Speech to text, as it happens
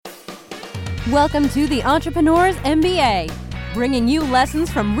Welcome to the Entrepreneur's MBA, bringing you lessons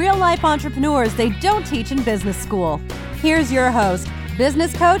from real-life entrepreneurs they don't teach in business school. Here's your host,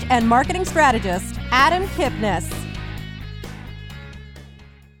 business coach and marketing strategist, Adam Kipnis.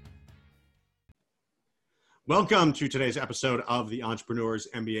 Welcome to today's episode of the Entrepreneur's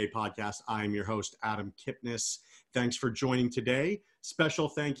MBA podcast. I'm your host, Adam Kipnis. Thanks for joining today. Special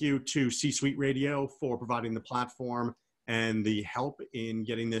thank you to C-Suite Radio for providing the platform and the help in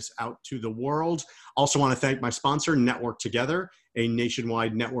getting this out to the world. Also want to thank my sponsor, Network Together, a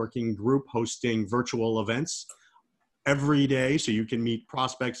nationwide networking group hosting virtual events every day. So you can meet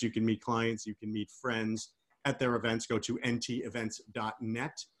prospects, you can meet clients, you can meet friends at their events. Go to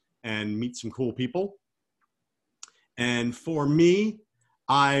ntevents.net and meet some cool people. And for me,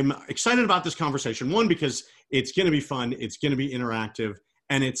 I'm excited about this conversation. One, because it's going to be fun, it's going to be interactive,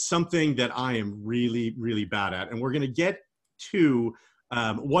 and it's something that I am really, really bad at. And we're going to get to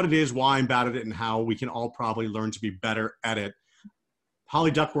what it is, why I'm bad at it, and how we can all probably learn to be better at it.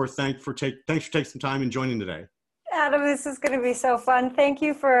 Holly Duckworth, thanks for taking some time and joining today. Adam, this is going to be so fun. Thank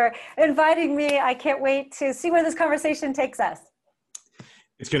you for inviting me. I can't wait to see where this conversation takes us.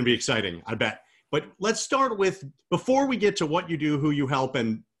 It's going to be exciting, I bet. But let's start with, before we get to what you do, who you help,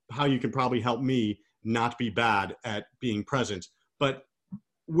 and how you can probably help me not be bad at being present. But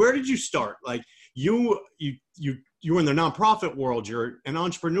where did you start? Like you're in the nonprofit world, you're an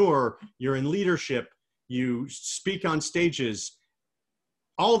entrepreneur, you're in leadership, you speak on stages.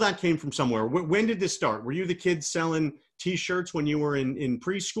 All of that came from somewhere. When did this start? Were you the kid selling t-shirts when you were in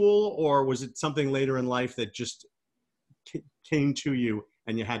preschool, or was it something later in life that just came to you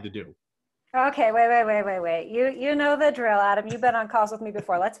and you had to do? Okay, wait. You know the drill, Adam. You've been on calls with me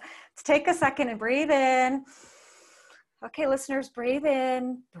before. Let's take a second and breathe in. Okay, listeners, breathe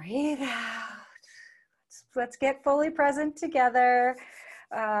in, breathe out. Let's get fully present together.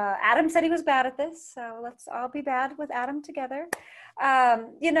 Adam said he was bad at this, so let's all be bad with Adam together.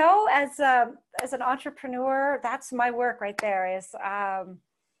 As an entrepreneur, that's my work right there, is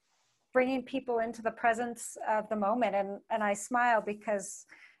bringing people into the presence of the moment. And I smile because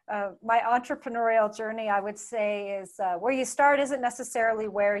my entrepreneurial journey, I would say, is where you start isn't necessarily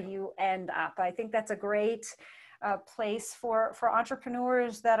where you end up. I think that's a great place for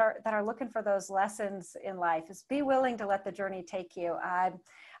entrepreneurs that are looking for those lessons in life, is be willing to let the journey take you.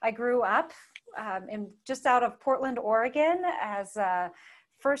 I grew up just out of Portland, Oregon, as a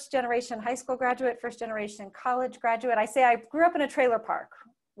first generation high school graduate, first generation college graduate. I say I grew up in a trailer park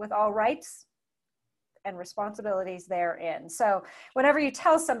with all rights and responsibilities therein. So whenever you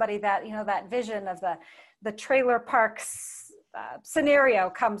tell somebody that, that vision of the trailer parks scenario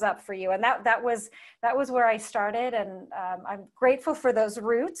comes up for you, and that was where I started, and I'm grateful for those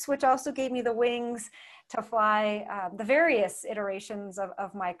roots, which also gave me the wings to fly the various iterations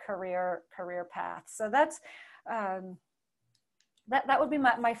of my career path. So that's that would be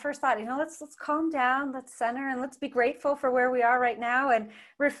my first thought. Let's calm down, let's center, and let's be grateful for where we are right now, and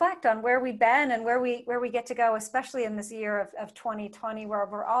reflect on where we've been and where we get to go, especially in this year of 2020, where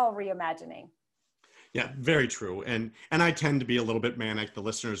we're all reimagining. Yeah, very true. And I tend to be a little bit manic. The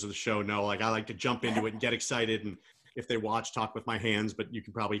listeners of the show know, I like to jump into it and get excited. And if they watch, talk with my hands, but you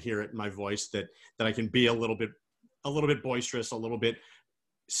can probably hear it in my voice that I can be a little bit boisterous, a little bit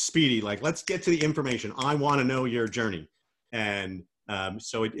speedy. Like, let's get to the information. I want to know your journey. And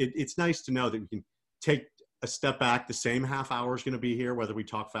so it's nice to know that we can take a step back. The same half hour is going to be here, whether we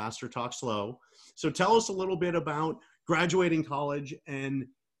talk fast or talk slow. So tell us a little bit about graduating college. And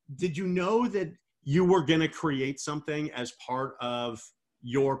did you know that you were going to create something as part of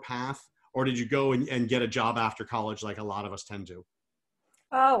your path, or did you go and get a job after college like a lot of us tend to?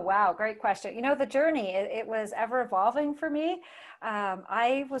 Oh, wow. Great question. The journey, it was ever evolving for me.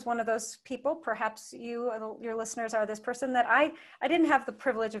 I was one of those people, perhaps your listeners are this person, that I didn't have the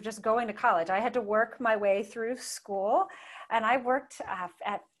privilege of just going to college. I had to work my way through school, and I worked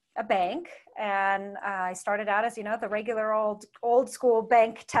at a bank, and I started out as, the regular old school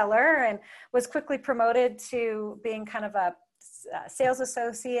bank teller, and was quickly promoted to being kind of a sales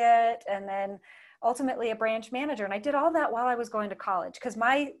associate, and then ultimately a branch manager. And I did all that while I was going to college, because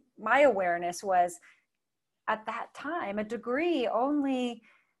my awareness was, at that time, a degree only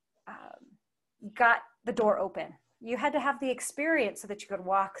got the door open. You had to have the experience so that you could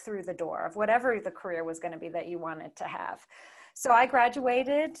walk through the door of whatever the career was going to be that you wanted to have. So I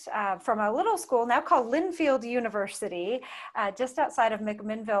graduated from a little school now called Linfield University, just outside of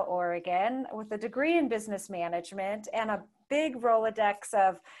McMinnville, Oregon, with a degree in business management and a big Rolodex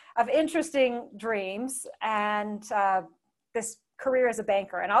of interesting dreams, and this career as a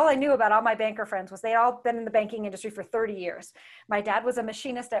banker. And all I knew about all my banker friends was they'd all been in the banking industry for 30 years. My dad was a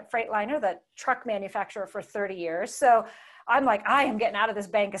machinist at Freightliner, the truck manufacturer, for 30 years. So I'm like, I am getting out of this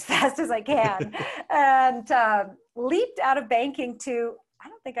bank as fast as I can. And leaped out of banking to, I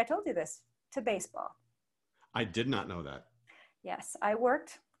don't think I told you this, to baseball. I did not know that. Yes, I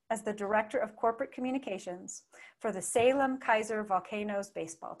worked as the director of corporate communications for the Salem Kaiser Volcanoes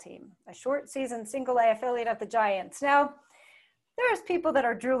baseball team, a short season single A affiliate of the Giants. Now, there's people that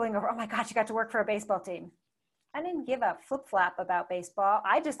are drooling over, oh my gosh, you got to work for a baseball team. I didn't give a flip flap about baseball.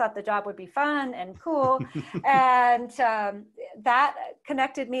 I just thought the job would be fun and cool. And that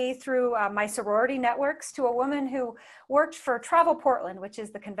connected me through my sorority networks to a woman who worked for Travel Portland, which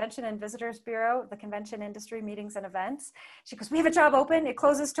is the Convention and Visitors Bureau, the convention industry meetings and events. She goes, we have a job open. It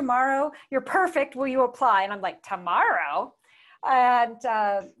closes tomorrow. You're perfect. Will you apply? And I'm like, tomorrow? And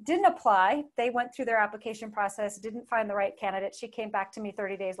didn't apply. They went through their application process, didn't find the right candidate. She came back to me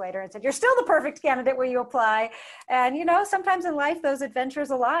 30 days later and said, you're still the perfect candidate, will you apply? And you know, sometimes in life those adventures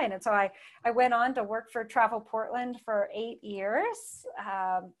align. And so I went on to work for Travel Portland for 8 years,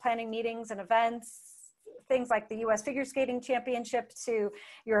 planning meetings and events, things like the US Figure Skating Championship to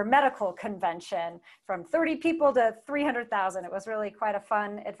your medical convention, from 30 people to 300,000. It was really quite a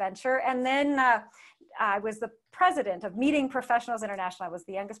fun adventure. And then I was the president of Meeting Professionals International. I was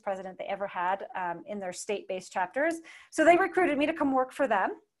the youngest president they ever had in their state-based chapters. So they recruited me to come work for them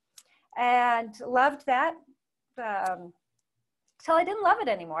and loved that till I didn't love it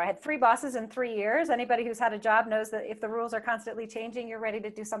anymore. I had 3 bosses in 3 years. Anybody who's had a job knows that if the rules are constantly changing, you're ready to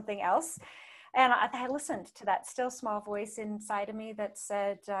do something else. And I listened to that still small voice inside of me that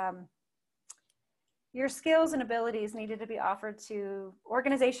said, your skills and abilities needed to be offered to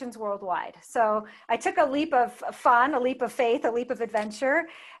organizations worldwide. So I took a leap of fun, a leap of faith, a leap of adventure,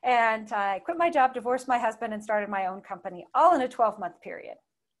 and I quit my job, divorced my husband, and started my own company, all in a 12-month period.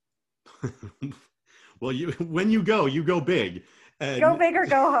 Well, when you go big. And, go big or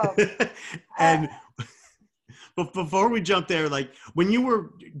go home. And but before we jump there, like when you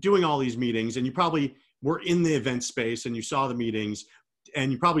were doing all these meetings and you probably were in the event space and you saw the meetings,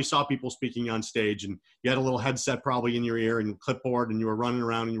 and you probably saw people speaking on stage, and you had a little headset probably in your ear and clipboard, and you were running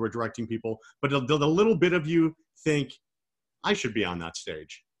around and you were directing people. But did a little bit of you think, I should be on that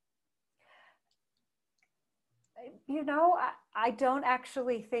stage? You know, I don't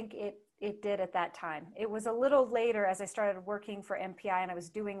actually think it did at that time. It was a little later as I started working for MPI and I was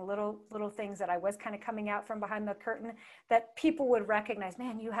doing little things that I was kind of coming out from behind the curtain that people would recognize,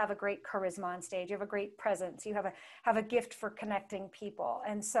 man, you have a great charisma on stage. You have a great presence. You have a gift for connecting people.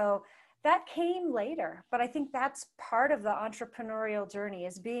 And so that came later, but I think that's part of the entrepreneurial journey,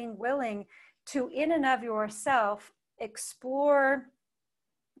 is being willing to, in and of yourself, explore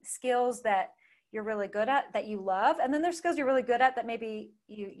skills that you're really good at, that you love, and then there's skills you're really good at that maybe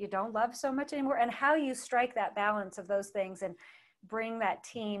you don't love so much anymore, and how you strike that balance of those things and bring that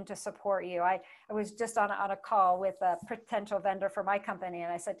team to support you. I was just on a call with a potential vendor for my company,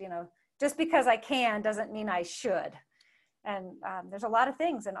 and I said, you know, just because I can doesn't mean I should. And there's a lot of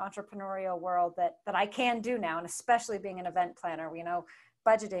things in entrepreneurial world that I can do now, and especially being an event planner, you know,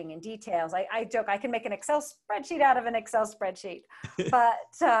 budgeting and details. I joke, I can make an Excel spreadsheet out of an Excel spreadsheet,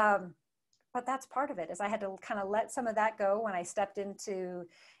 but that's part of it, is I had to kind of let some of that go when I stepped into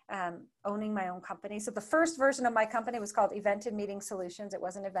owning my own company. So the first version of my company was called Event and Meeting Solutions. It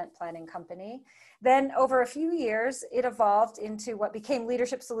was an event planning company. Then over a few years, it evolved into what became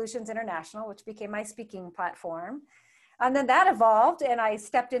Leadership Solutions International, which became my speaking platform. And then that evolved, and I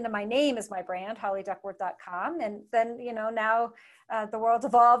stepped into my name as my brand, hollyduckworth.com. And then, you know, now the world's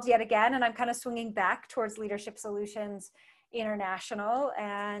evolved yet again, and I'm kind of swinging back towards Leadership Solutions International.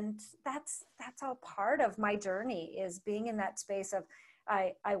 And that's all part of my journey, is being in that space of,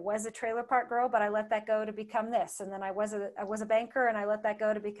 I was a trailer park girl, but I let that go to become this. And then I was a banker, and I let that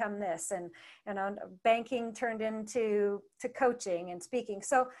go to become this. And, you know, banking turned into coaching and speaking.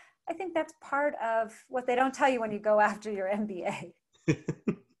 So I think that's part of what they don't tell you when you go after your MBA.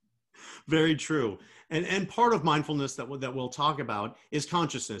 Very true. And part of mindfulness that we'll talk about is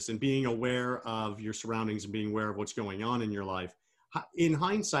consciousness and being aware of your surroundings and being aware of what's going on in your life. In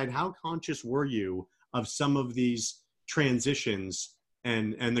hindsight, how conscious were you of some of these transitions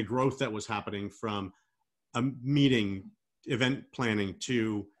and the growth that was happening from a meeting, event planning,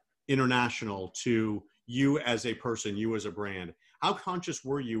 to international, to you as a person, you as a brand? How conscious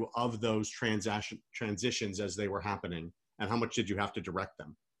were you of those transitions as they were happening, and how much did you have to direct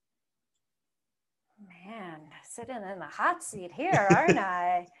them? Man, sitting in the hot seat here, aren't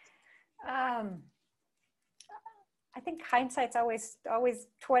I? I think hindsight's always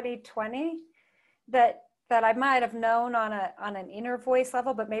 20/20. That that I might have known on an inner voice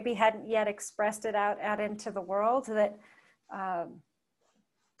level, but maybe hadn't yet expressed it out into the world, that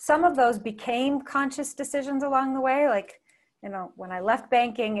some of those became conscious decisions along the way. Like, when I left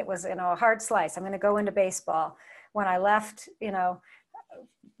banking, it was, a hard slice. I'm going to go into baseball. When I left,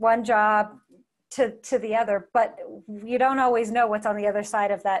 one job to the other, but you don't always know what's on the other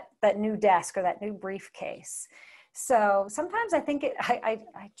side of that new desk or that new briefcase. So sometimes I think I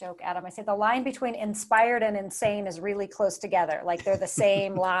joke, Adam, I say the line between inspired and insane is really close together. Like they're the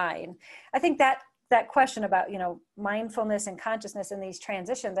same line. I think that question about, mindfulness and consciousness in these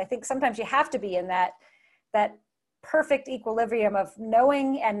transitions, I think sometimes you have to be in that perfect equilibrium of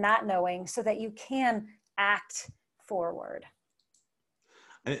knowing and not knowing so that you can act forward.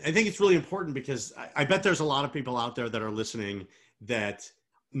 I think it's really important because I bet there's a lot of people out there that are listening that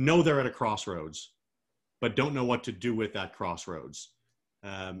know they're at a crossroads, but don't know what to do with that crossroads.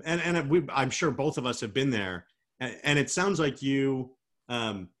 I'm sure both of us have been there. And it sounds like you,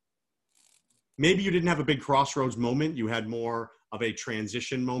 maybe you didn't have a big crossroads moment. You had more of a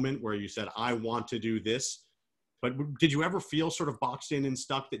transition moment where you said, I want to do this. But did you ever feel sort of boxed in and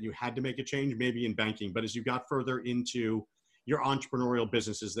stuck that you had to make a change, maybe in banking? But as you got further into your entrepreneurial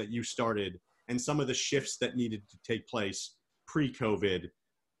businesses that you started and some of the shifts that needed to take place pre-COVID,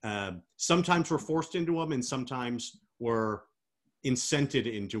 sometimes we're forced into them and sometimes we're incented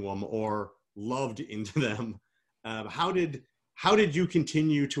into them or loved into them. How did you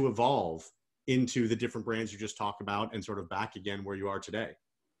continue to evolve into the different brands you just talked about and sort of back again where you are today?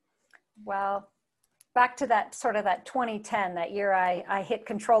 Well, back to that 2010, that year I hit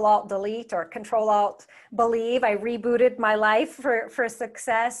Ctrl+Alt+Delete or Ctrl+Alt+Believe. I rebooted my life for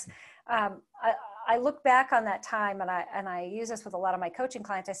success. I look back on that time and I use this with a lot of my coaching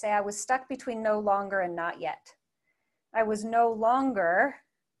clients. I say I was stuck between no longer and not yet. I was no longer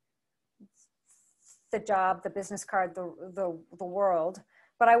the job, the business card, the world,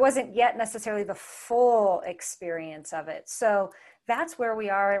 but I wasn't yet necessarily the full experience of it. So that's where we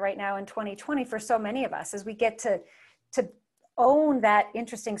are right now in 2020 for so many of us, as we get to own that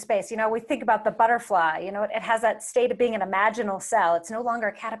interesting space. We think about the butterfly, it has that state of being an imaginal cell. It's no longer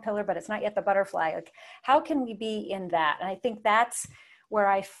a caterpillar, but it's not yet the butterfly. Like, how can we be in that? And I think that's where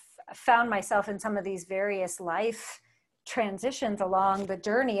I found myself in some of these various life transitions along the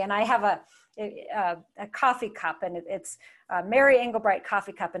journey. And I have a coffee cup, and it's a Mary Engelbreit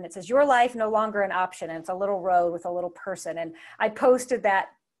coffee cup, and it says, "Your life no longer an option." And it's a little road with a little person. And I posted that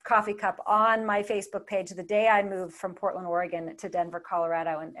coffee cup on my Facebook page the day I moved from Portland, Oregon to Denver,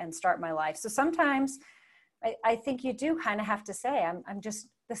 Colorado, and start my life. So sometimes I think you do kind of have to say,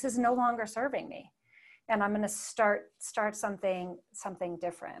 this is no longer serving me, and I'm going to start something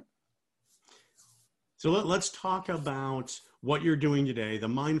different. So let's talk about what you're doing today, the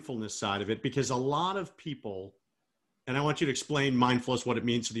mindfulness side of it, because a lot of people, and I want you to explain mindfulness, what it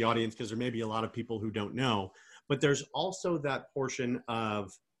means to the audience, because there may be a lot of people who don't know, but there's also that portion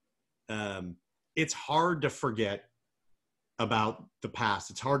of, it's hard to forget about the past.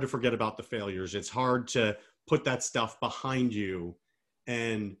 It's hard to forget about the failures. It's hard to put that stuff behind you.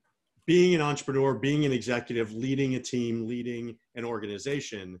 And being an entrepreneur, being an executive, leading a team, leading an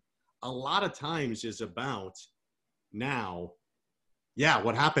organization, a lot of times is about now. Yeah,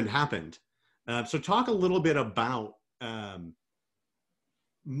 what happened. So talk a little bit about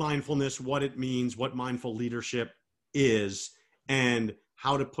mindfulness, what it means, what mindful leadership is, and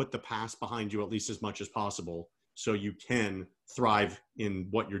how to put the past behind you at least as much as possible so you can thrive in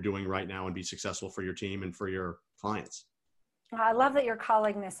what you're doing right now and be successful for your team and for your clients. I love that you're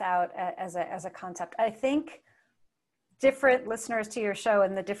calling this out as a concept. I think different listeners to your show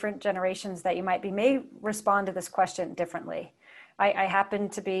and the different generations that you might be may respond to this question differently. I happen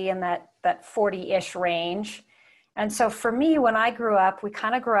to be in that 40-ish range. And so for me, when I grew up, we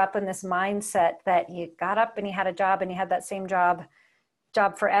kind of grew up in this mindset that you got up and you had a job and you had that same job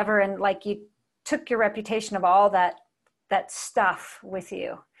forever. And like you took your reputation of all that stuff with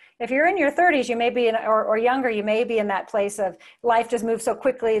you. If you're in your 30s, you may be or younger, you may be in that place of life just moves so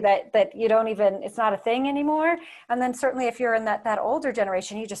quickly that you don't even, it's not a thing anymore. And then certainly if you're in that older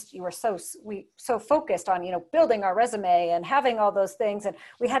generation, you were so focused on, building our resume and having all those things. And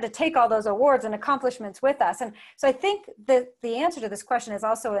we had to take all those awards and accomplishments with us. And so I think that the answer to this question is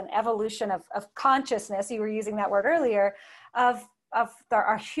also an evolution of consciousness. You were using that word earlier, of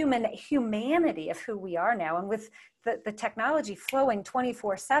our humanity of who we are now. And with the technology flowing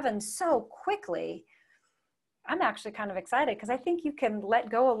 24/7 so quickly, I'm actually kind of excited because I think you can let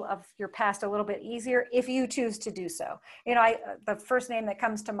go of your past a little bit easier if you choose to do so. The first name that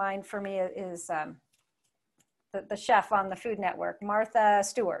comes to mind for me is the chef on the Food Network, Martha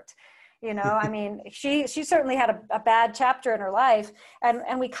Stewart. You know, I mean, she certainly had a bad chapter in her life,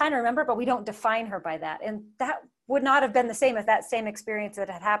 and we kind of remember, but we don't define her by that. And that would not have been the same if that same experience that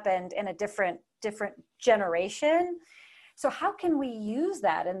had happened in a different generation. So how can we use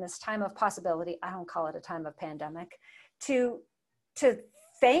that in this time of possibility? I don't call it a time of pandemic, to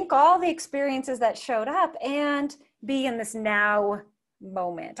thank all the experiences that showed up and be in this now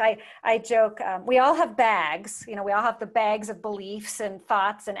moment. I joke, we all have bags, you know, we all have the bags of beliefs and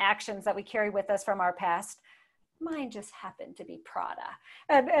thoughts and actions that we carry with us from our past. Mine just happened to be Prada.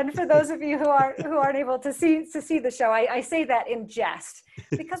 And for those of you who aren't able to see the show, I say that in jest,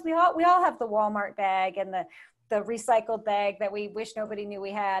 because we all have the Walmart bag and the recycled bag that we wish nobody knew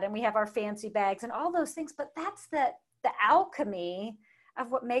we had, and we have our fancy bags and all those things, but that's the alchemy of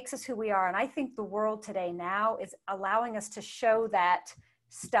what makes us who we are. And I think the world today now is allowing us to show that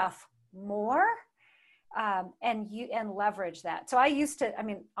stuff more, and leverage that. So I used to, I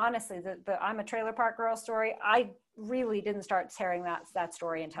mean, honestly, the I'm a trailer park girl story, I really didn't start sharing that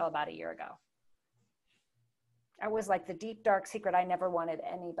story until about a year ago. I was like the deep, dark secret I never wanted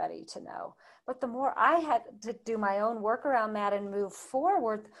anybody to know. But the more I had to do my own work around that and move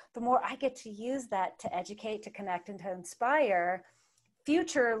forward, the more I get to use that to educate, to connect, and to inspire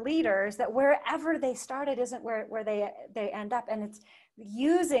future leaders that wherever they started isn't where they end up. And it's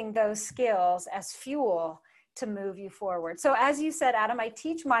using those skills as fuel to move you forward. So as you said, Adam, I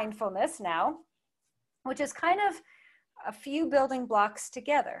teach mindfulness now, which is kind of a few building blocks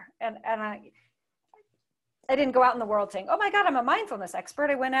together. And I didn't go out in the world saying, oh my God, I'm a mindfulness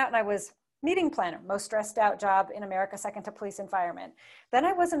expert. I went out and I was meeting planner, most stressed out job in America, second to police and firemen. Then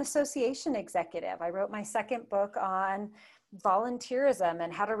I was an association executive. I wrote my second book on volunteerism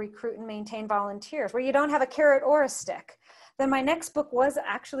and how to recruit and maintain volunteers, where you don't have a carrot or a stick. Then my next book was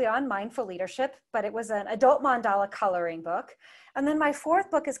actually on mindful leadership, but it was an adult mandala coloring book. And then my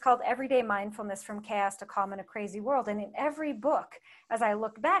fourth book is called Everyday Mindfulness, From Chaos to Calm in a Crazy World. And in every book, as I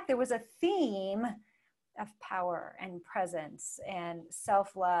look back, there was a theme of power and presence and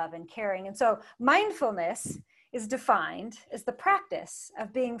self-love and caring. And so mindfulness is defined as the practice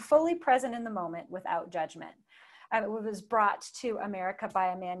of being fully present in the moment without judgment. It was brought to America by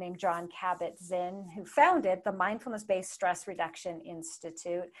a man named John Kabat-Zinn, who founded the Mindfulness-Based Stress Reduction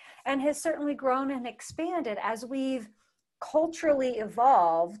Institute, and has certainly grown and expanded as we've culturally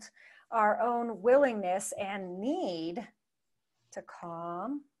evolved our own willingness and need to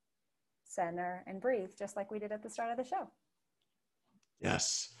calm, center, and breathe, just like we did at the start of the show.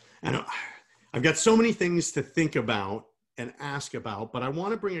 Yes. And I've got so many things to think about and ask about, but I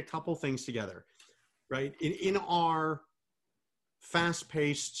want to bring a couple things together, right? In our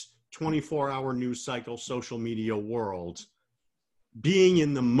fast-paced 24-hour news cycle, social media world, being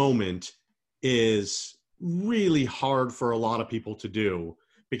in the moment is really hard for a lot of people to do,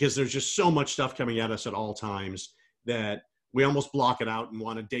 because there's just so much stuff coming at us at all times that we almost block it out and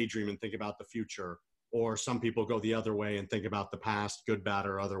want to daydream and think about the future. Or some people go the other way and think about the past, good, bad,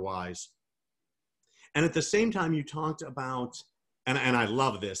 or otherwise. And at the same time, you talked about, and I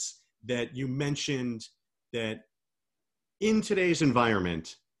love this, that you mentioned that in today's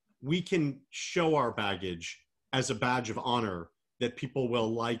environment, we can show our baggage as a badge of honor that people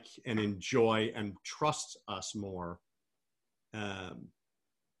will like and enjoy and trust us more.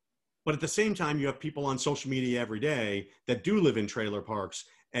 But at the same time, you have people on social media every day that do live in trailer parks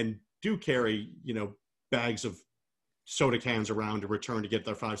and do carry, bags of soda cans around to return to get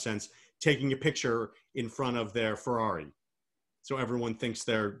their 5 cents, taking a picture in front of their Ferrari. So everyone thinks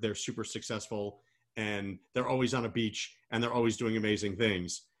they're super successful and they're always on a beach and they're always doing amazing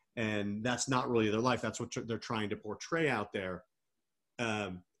things. And that's not really their life. That's what they're trying to portray out there.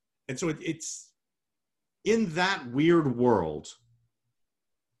 And so it's in that weird world,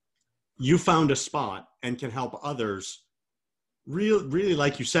 you found a spot and can help others really,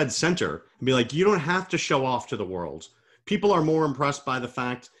 like you said, center and be like, you don't have to show off to the world. People are more impressed by the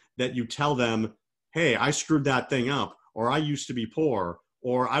fact that you tell them, hey, I screwed that thing up, or I used to be poor,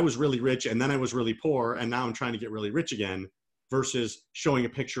 or I was really rich and then I was really poor and now I'm trying to get really rich again, versus showing a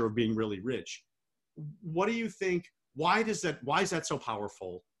picture of being really rich. What do you think? Why is that so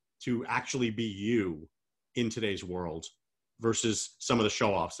powerful to actually be you in today's world versus some of the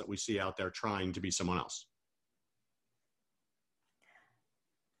show-offs that we see out there trying to be someone else?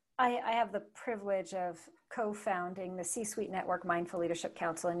 I have the privilege of co-founding the C-Suite Network Mindful Leadership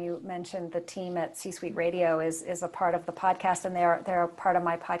Council, and you mentioned the team at C-Suite Radio is a part of the podcast, and they're a part of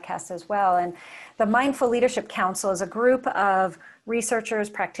my podcast as well. And the Mindful Leadership Council is a group of researchers,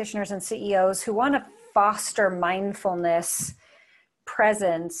 practitioners, and CEOs who want to foster mindfulness,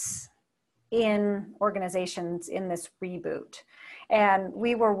 presence, in organizations in this reboot. And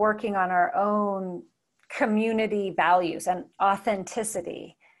we were working on our own community values, and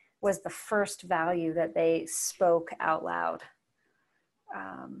authenticity was the first value that they spoke out loud.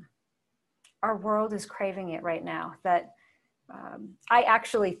 Our world is craving it right now. That I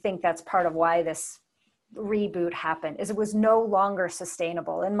actually think that's part of why this reboot happened, is it was no longer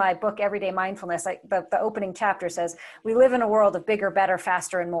sustainable. In my book, Everyday Mindfulness, the opening chapter says, we live in a world of bigger, better,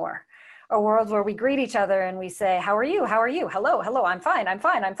 faster, and more. A world where we greet each other and we say, how are you? How are you? Hello, hello, I'm fine, I'm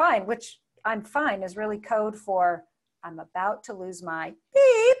fine, I'm fine, which I'm fine is really code for I'm about to lose my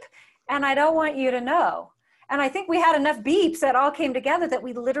beep and I don't want you to know. And I think we had enough beeps that all came together that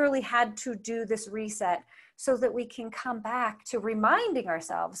we literally had to do this reset so that we can come back to reminding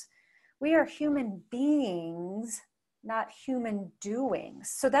ourselves we are human beings, not human doings.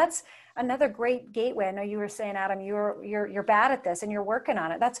 So that's another great gateway. I know you were saying, Adam, you're bad at this and you're working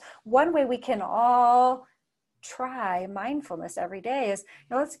on it. That's one way we can all try mindfulness every day is,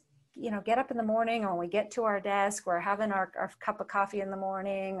 let's, get up in the morning, or when we get to our desk, we're having our cup of coffee in the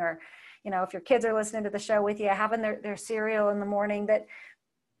morning, or, if your kids are listening to the show with you, having their cereal in the morning, that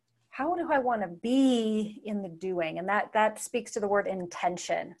how do I want to be in the doing? And that speaks to the word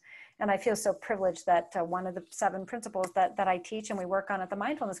intention. And I feel so privileged that one of the 7 principles that I teach and we work on at the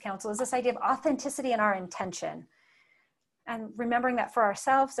Mindfulness Council is this idea of authenticity in our intention. And remembering that for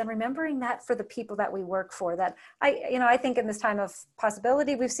ourselves and remembering that for the people that we work for. That I think in this time of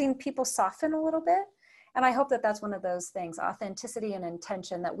possibility, we've seen people soften a little bit. And I hope that that's one of those things, authenticity and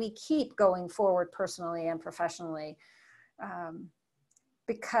intention, that we keep going forward personally and professionally.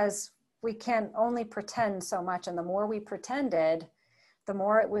 Because we can only pretend so much. And the more we pretended, the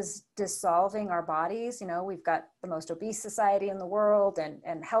more it was dissolving our bodies. We've got the most obese society in the world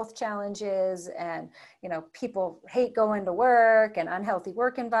and health challenges, and, people hate going to work and unhealthy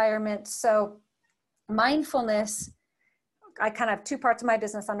work environments. So mindfulness, I kind of have 2 parts of my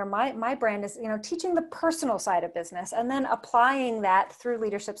business under my brand is, teaching the personal side of business and then applying that through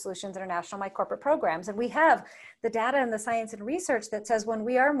Leadership Solutions International, my corporate programs. And we have the data and the science and research that says when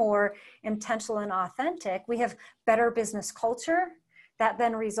we are more intentional and authentic, we have better business culture. That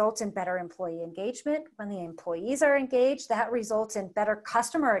then results in better employee engagement. When the employees are engaged, that results in better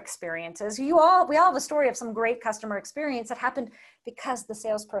customer experiences. We all have a story of some great customer experience that happened because the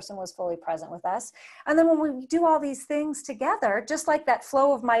salesperson was fully present with us. And then when we do all these things together, just like that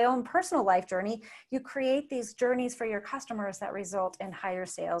flow of my own personal life journey, you create these journeys for your customers that result in higher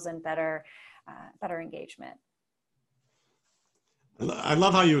sales and better engagement. I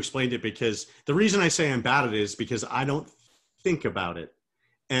love how you explained it, because the reason I say I'm bad at it is because I don't think about it.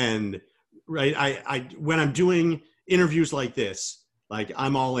 And right, I when I'm doing interviews like this, like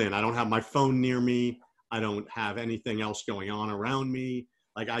I'm all in. I don't have my phone near me. I don't have anything else going on around me.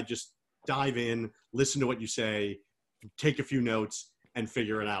 Like I just dive in, listen to what you say, take a few notes and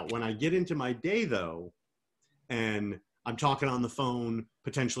figure it out. When I get into my day though, and I'm talking on the phone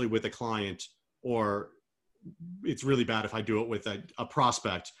potentially with a client, or it's really bad if I do it with a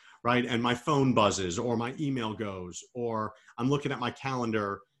prospect, right? And my phone buzzes or my email goes, or I'm looking at my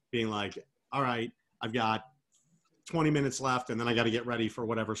calendar being like, all right, I've got 20 minutes left and then I got to get ready for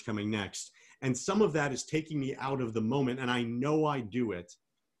whatever's coming next. And some of that is taking me out of the moment. And I know I do it.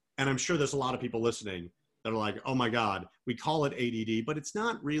 And I'm sure there's a lot of people listening that are like, oh my God, we call it ADD, but it's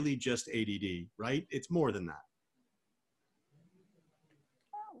not really just ADD, right? It's more than that.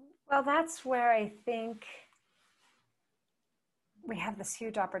 Well, that's where I think we have this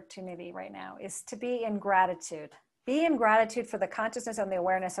huge opportunity right now, is to be in gratitude. Be in gratitude for the consciousness and the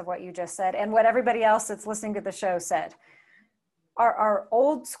awareness of what you just said and what everybody else that's listening to the show said. Our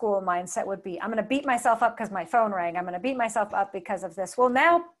old school mindset would be, I'm going to beat myself up because my phone rang. I'm going to beat myself up because of this. Well,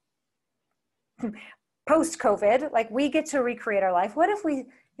 now, post-COVID, like we get to recreate our life. What if we,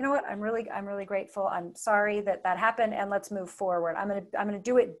 you know what, I'm really grateful. I'm sorry that happened, and let's move forward. I'm going to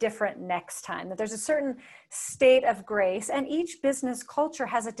do it different next time. That there's a certain state of grace, and each business culture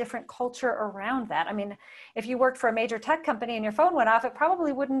has a different culture around that. I mean, if you worked for a major tech company and your phone went off, it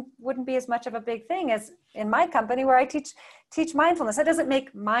probably wouldn't be as much of a big thing as in my company where I teach mindfulness. That doesn't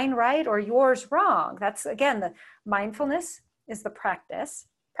make mine right or yours wrong. That's, again, the mindfulness is the practice,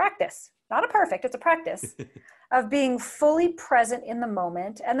 not a perfect, it's a practice of being fully present in the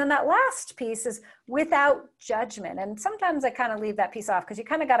moment. And then that last piece is without judgment. And sometimes I kind of leave that piece off because you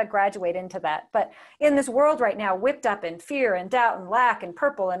kind of got to graduate into that. But in this world right now, whipped up in fear and doubt and lack and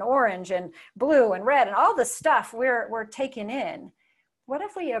purple and orange and blue and red and all the stuff we're taking in, what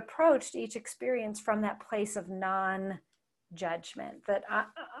if we approached each experience from that place of non-judgment? judgment, that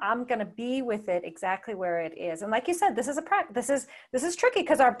I'm going to be with it exactly where it is. And like you said, this is a practice. This is tricky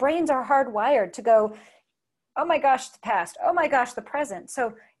because our brains are hardwired to go, oh my gosh, the past, oh my gosh, the present.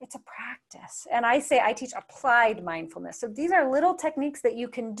 So it's a practice. And I teach applied mindfulness. So these are little techniques that you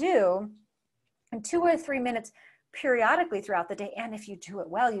can do in 2 or 3 minutes periodically throughout the day. And if you do it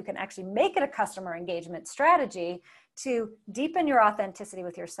well, you can actually make it a customer engagement strategy to deepen your authenticity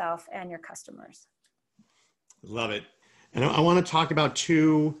with yourself and your customers. Love it. And I want to talk about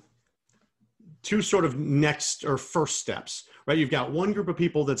two sort of next or first steps, right? You've got one group of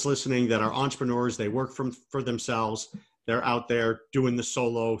people that's listening that are entrepreneurs. They work for themselves. They're out there doing the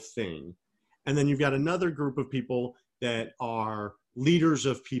solo thing. And then you've got another group of people that are leaders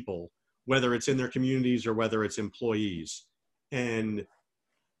of people, whether it's in their communities or whether it's employees. And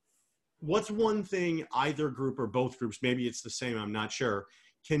what's one thing either group or both groups, maybe it's the same, I'm not sure,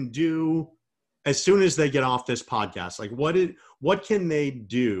 can do as soon as they get off this podcast? Like what can they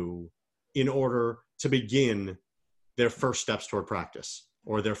do in order to begin their first steps toward practice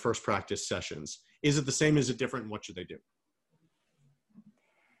or their first practice sessions? Is it the same? Is it different? What should they do?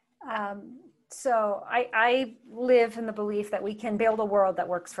 So I live in the belief that we can build a world that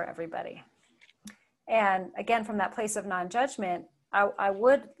works for everybody. And again, from that place of non-judgment, I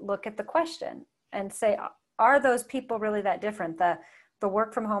would look at the question and say, are those people really that different? The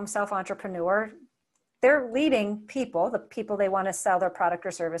work from home self-entrepreneur, they're leading people, the people they want to sell their product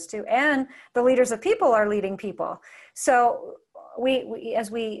or service to, and the leaders of people are leading people. So we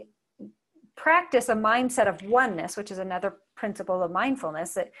as we practice a mindset of oneness, which is another principle of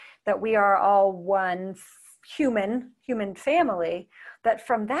mindfulness, that we are all one human family, that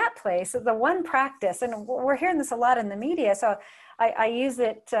from that place, the one practice, and we're hearing this a lot in the media, so I use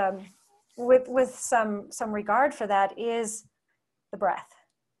it with some regard for that, is the breath.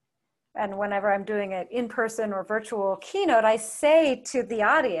 And whenever I'm doing an in-person or virtual keynote, I say to the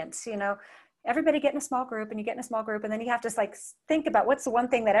audience, everybody get in a small group, and you get in a small group, and then you have to think about what's the one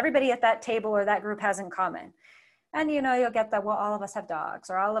thing that everybody at that table or that group has in common. And you'll get that, well, all of us have dogs,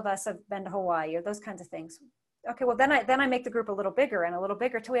 or all of us have been to Hawaii, or those kinds of things. Okay, well, then I make the group a little bigger and a little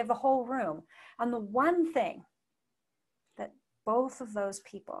bigger till we have the whole room. And the one thing that both of those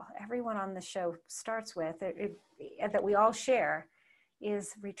people, everyone on the show starts with, that we all share,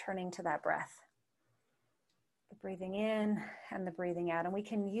 is returning to that breath. The breathing in and the breathing out. And we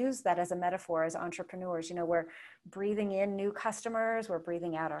can use that as a metaphor as entrepreneurs. We're breathing in new customers, we're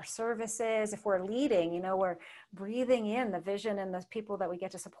breathing out our services. If we're leading, we're breathing in the vision and the people that we get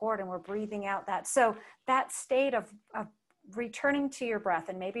to support, and we're breathing out that. So that state of returning to your breath,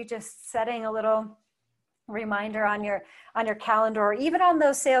 and maybe just setting a little reminder on your calendar, or even on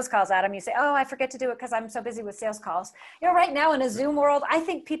those sales calls, Adam, you say, oh, I forget to do it because I'm so busy with sales calls. Right now in a Zoom world, I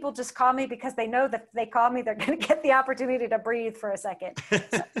think people just call me because they know that if they call me, they're going to get the opportunity to breathe for a second.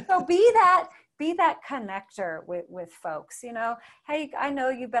 So be that connector with folks. Hey, I know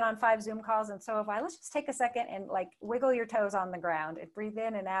you've been on 5 Zoom calls, and so let's just take a second and wiggle your toes on the ground and breathe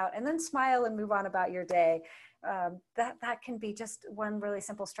in and out, and then smile and move on about your day. That can be just one really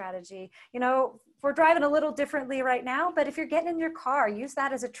simple strategy. We're driving a little differently right now, but if you're getting in your car, use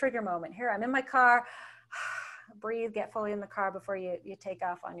that as a trigger moment. Here, I'm in my car. Breathe, get fully in the car before you take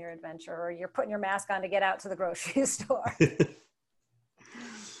off on your adventure, or you're putting your mask on to get out to the grocery store.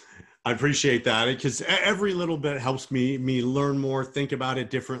 I appreciate that, because every little bit helps me learn more, think about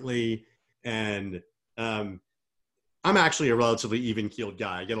it differently. And I'm actually a relatively even-keeled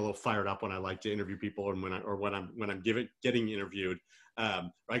guy. I get a little fired up when I like to interview people, and when I'm getting interviewed,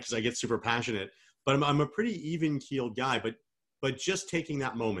 right? Because I get super passionate. But I'm a pretty even-keeled guy. But just taking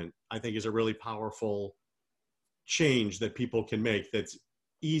that moment, I think, is a really powerful change that people can make. That's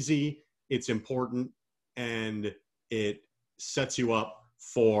easy, it's important, and it sets you up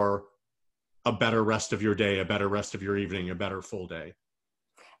for a better rest of your day, a better rest of your evening, a better full day.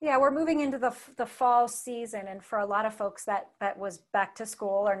 Yeah, we're moving into the fall season, and for a lot of folks that was back to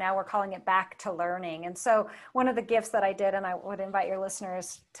school, or now we're calling it back to learning. And so one of the gifts that I did, and I would invite your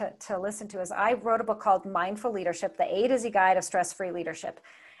listeners to listen to, is I wrote a book called Mindful Leadership, the A to Z Guide of Stress-Free Leadership.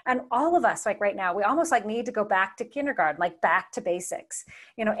 And all of us, right now, we almost need to go back to kindergarten, back to basics.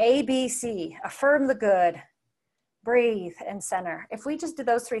 A, B, C, affirm the good, breathe, and center. If we just did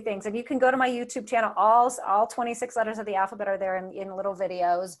those 3 things, and you can go to my YouTube channel, all 26 letters of the alphabet are there in little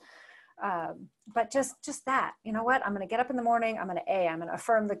videos. But just that, I'm going to get up in the morning. I'm going to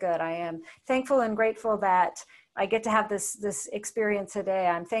affirm the good. I am thankful and grateful that I get to have this experience today.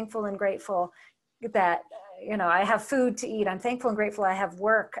 I'm thankful and grateful that, I have food to eat. I'm thankful and grateful I have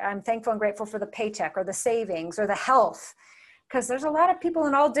work. I'm thankful and grateful for the paycheck, or the savings, or the health. because there's a lot of people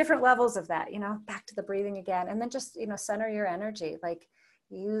in all different levels of that, back to the breathing again. And then just, center your energy, like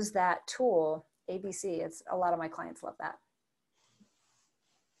use that tool, ABC. It's a lot of my clients love that.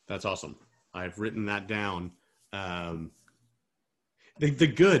 That's awesome. I've written that down. The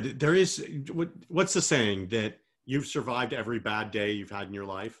good, there is, what's the saying that you've survived every bad day you've had in your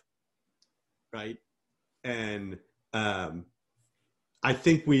life, right? And I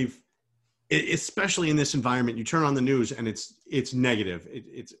think especially in this environment, you turn on the news and it's negative.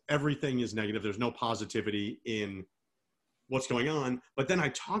 It's everything is negative. There's no positivity in what's going on. But then I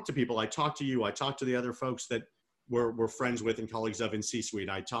talk to people, I talk to you, I talk to the other folks that we're friends with and colleagues of in C-suite.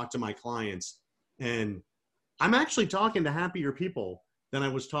 I talk to my clients, and I'm actually talking to happier people than I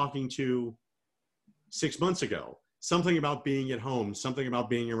was talking to 6 months ago. Something about being at home, something about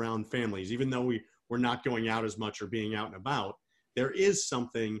being around families, even though we're not going out as much or being out and about, there is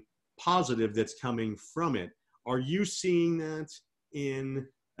something positive that's coming from it. Are you seeing that in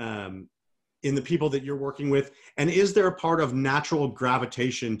the people that you're working with? And is there a part of natural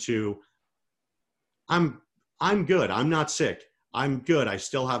gravitation to, I'm good, I'm not sick, I'm good, I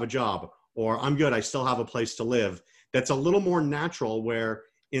still have a job, or I'm good, I still have a place to live, that's a little more natural, where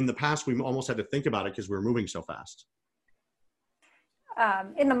in the past we almost had to think about it because we were moving so fast?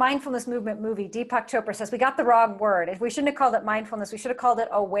 In the mindfulness movement movie, Deepak Chopra says we got the wrong word. We shouldn't have called it mindfulness. We should have called it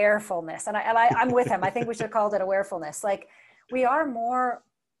awarefulness. And I'm with him. I think we should have called it awarefulness. Like, we are more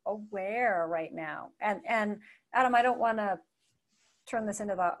aware right now. And Adam, I don't want to turn this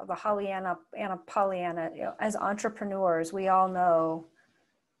into the Pollyanna. As entrepreneurs, we all know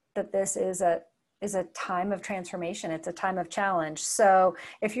that this is a time of transformation. It's a time of challenge. So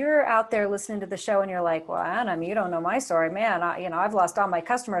if you're out there listening to the show and you're like, well, Adam, you don't know my story, man. I've lost all my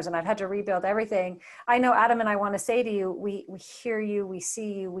customers and I've had to rebuild everything. I know, Adam, and I want to say to you, we hear you, we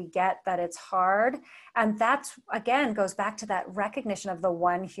see you, we get that it's hard. And that's, again, goes back to that recognition of the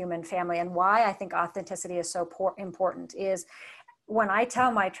one human family, and why I think authenticity is so important is, when I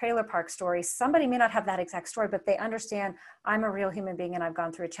tell my trailer park story, somebody may not have that exact story, but they understand I'm a real human being and I've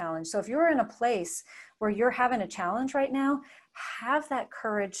gone through a challenge. So if you're in a place where you're having a challenge right now, have that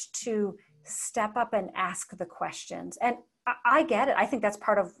courage to step up and ask the questions. And I get it. I think that's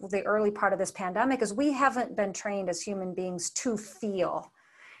part of the early part of this pandemic, is we haven't been trained as human beings to feel.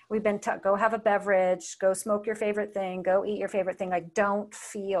 We've been taught, go have a beverage, go smoke your favorite thing, go eat your favorite thing. Like, don't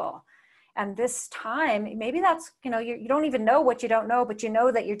feel. And this time, maybe that's, you don't even know what you don't know, but you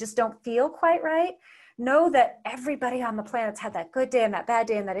know that you just don't feel quite right. Know that everybody on the planet's had that good day and that bad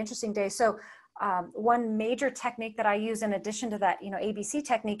day and that interesting day. So one major technique that I use in addition to that, ABC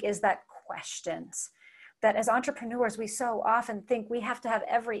technique, is that questions. That as entrepreneurs, we so often think we have to have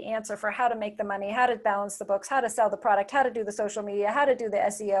every answer for how to make the money, how to balance the books, how to sell the product, how to do the social media, how to do the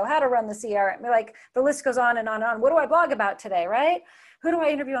SEO, how to run the CRM. Like, the list goes on and on and on. What do I blog about today, right? Who do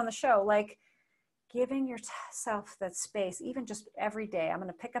I interview on the show? Like, giving yourself that space, even just every day. I'm going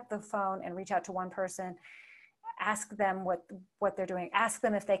to pick up the phone and reach out to one person, ask them what they're doing, ask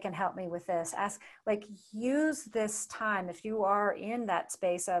them if they can help me with this, use this time. If you are in that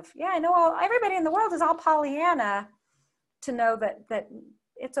space of, I know everybody in the world is all Pollyanna, to know that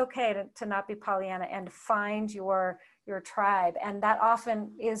it's okay to not be Pollyanna, and find your tribe. And that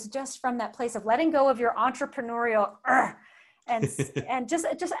often is just from that place of letting go of your entrepreneurial and just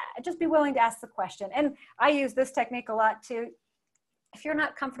be willing to ask the question. And I use this technique a lot too. If you're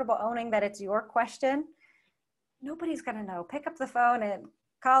not comfortable owning that it's your question, nobody's going to know. Pick up the phone and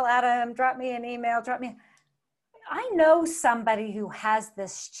call Adam, drop me an email, I know somebody who has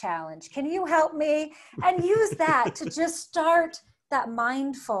this challenge. Can you help me? And use that to just start that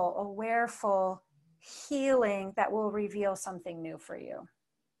mindful, awareful healing that will reveal something new for you.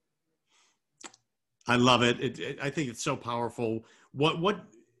 I love it. I think it's so powerful. What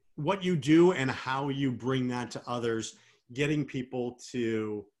you do and how you bring that to others, getting people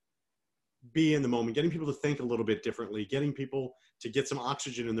to be in the moment, getting people to think a little bit differently, getting people to get some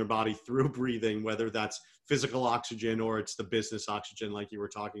oxygen in their body through breathing, whether that's physical oxygen or it's the business oxygen, like you were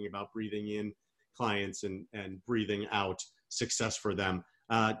talking about, breathing in clients and breathing out success for them.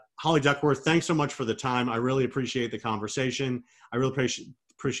 Holly Duckworth, thanks so much for the time. I really appreciate the conversation. I really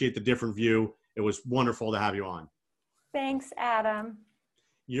appreciate the different view. It was wonderful to have you on. Thanks, Adam.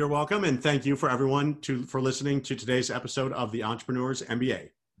 You're welcome. And thank you for everyone for listening to today's episode of the Entrepreneurs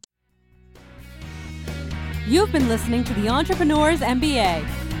MBA. You've been listening to the Entrepreneurs MBA.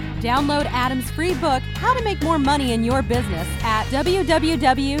 Download Adam's free book, How to Make More Money in Your Business, at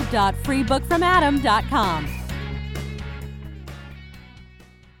www.freebookfromadam.com.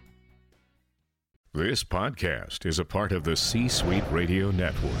 This podcast is a part of the C-Suite Radio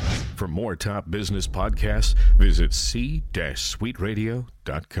Network. For more top business podcasts, visit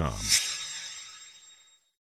c-suiteradio.com.